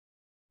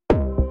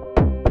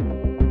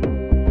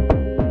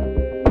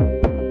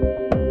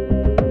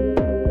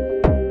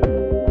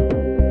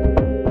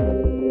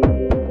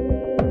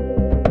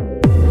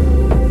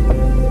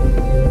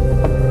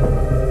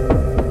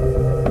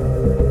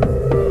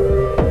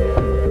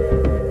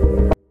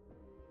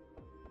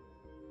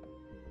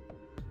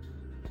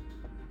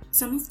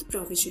some of the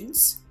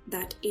provisions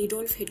that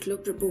Adolf Hitler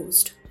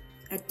proposed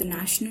at the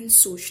National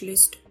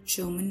Socialist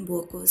German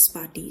Workers'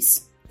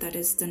 Party's, that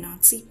is the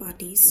Nazi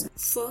Party's,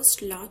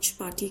 first large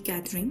party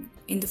gathering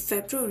in the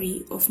February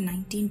of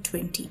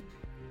 1920.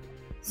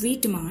 We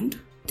demand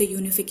the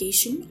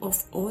unification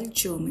of all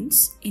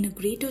Germans in a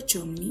greater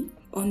Germany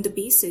on the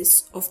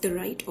basis of the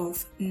right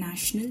of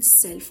national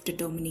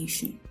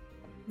self-determination.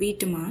 We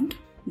demand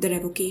the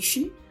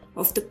revocation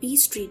of the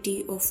Peace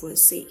Treaty of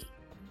Versailles.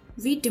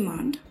 We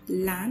demand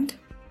land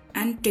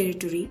and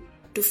territory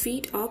to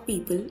feed our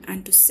people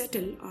and to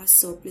settle our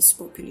surplus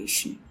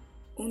population.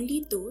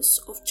 Only those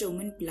of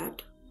German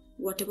blood,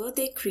 whatever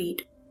their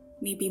creed,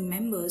 may be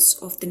members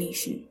of the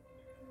nation.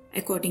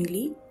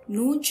 Accordingly,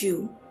 no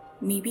Jew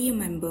may be a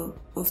member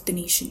of the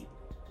nation.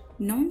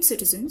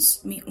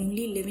 Non-citizens may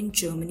only live in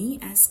Germany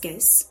as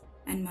guests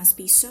and must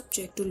be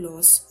subject to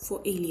laws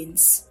for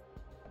aliens.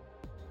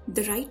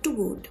 The right to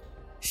vote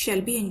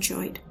shall be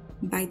enjoyed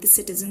by the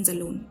citizens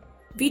alone.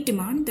 We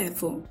demand,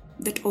 therefore,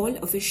 that all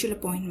official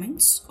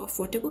appointments of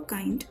whatever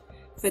kind,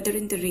 whether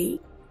in the Reich,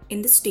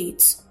 in the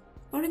states,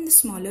 or in the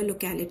smaller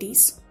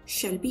localities,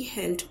 shall be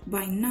held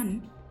by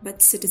none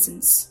but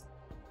citizens.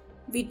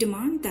 We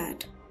demand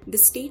that the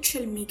state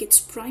shall make its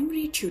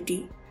primary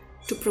duty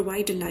to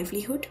provide a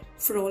livelihood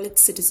for all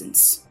its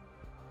citizens.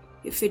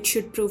 If it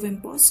should prove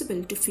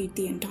impossible to feed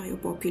the entire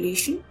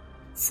population,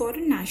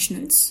 foreign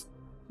nationals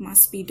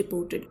must be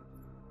deported.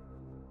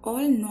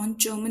 All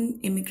non-German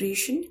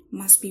immigration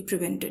must be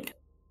prevented.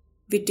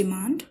 We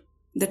demand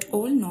that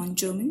all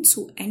non-Germans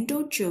who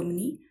entered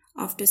Germany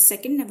after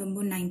 2nd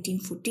November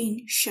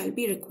 1914 shall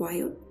be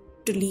required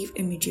to leave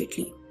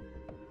immediately.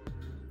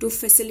 To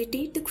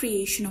facilitate the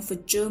creation of a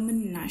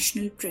German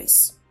national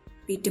press,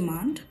 we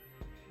demand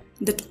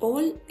that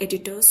all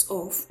editors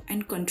of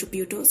and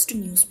contributors to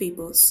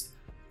newspapers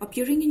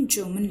appearing in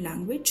German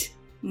language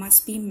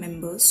must be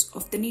members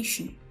of the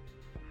nation.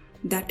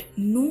 That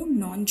no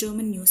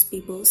non-German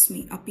newspapers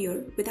may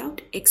appear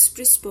without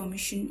express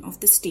permission of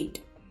the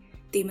state.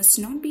 They must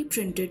not be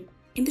printed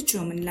in the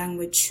German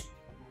language.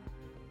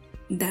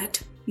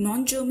 That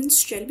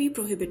non-Germans shall be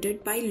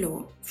prohibited by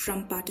law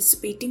from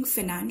participating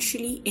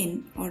financially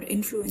in or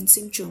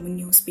influencing German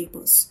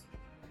newspapers.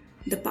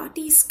 The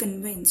party is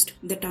convinced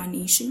that our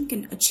nation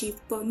can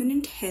achieve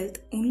permanent health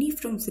only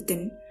from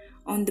within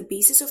on the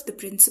basis of the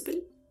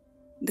principle,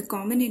 the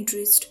common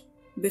interest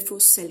before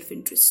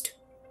self-interest.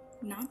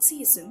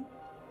 Nazism,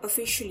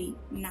 officially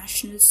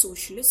National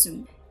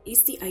Socialism,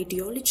 is the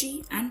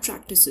ideology and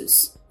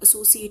practices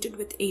associated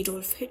with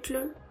Adolf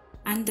Hitler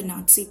and the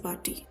Nazi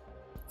Party.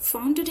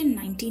 Founded in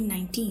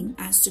 1919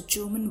 as the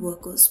German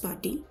Workers'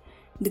 Party,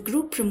 the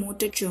group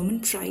promoted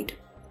German pride,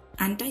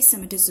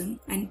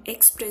 anti-Semitism, and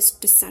expressed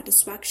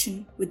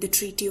dissatisfaction with the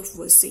Treaty of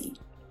Versailles.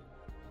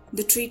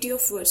 The Treaty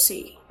of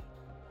Versailles.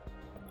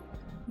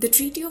 The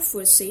Treaty of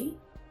Versailles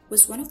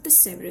was one of the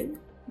several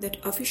that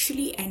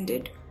officially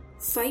ended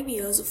 5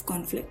 years of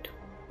conflict,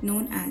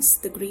 known as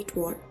the Great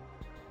War,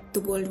 the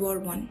World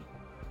War I.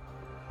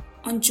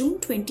 On June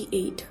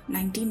 28,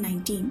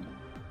 1919,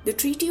 the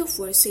Treaty of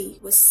Versailles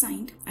was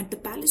signed at the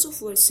Palace of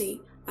Versailles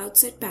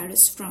outside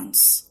Paris,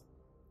 France.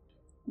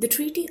 The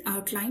treaty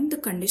outlined the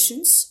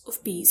conditions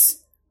of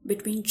peace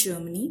between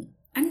Germany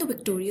and the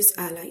victorious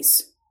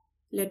allies,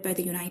 led by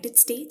the United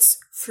States,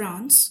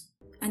 France,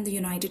 and the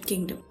United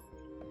Kingdom.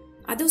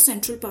 Other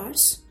Central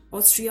Powers,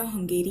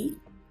 Austria-Hungary,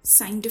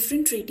 signed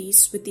different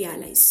treaties with the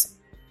Allies.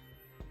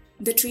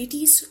 The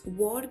treaty's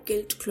war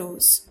guilt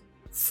clause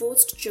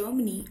forced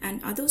Germany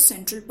and other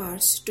Central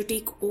Powers to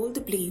take all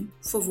the blame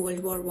for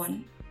World War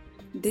I.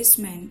 This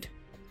meant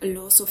a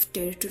loss of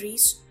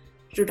territories,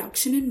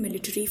 reduction in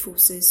military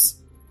forces,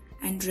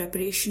 and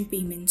reparation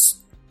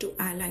payments to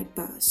Allied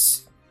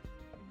powers.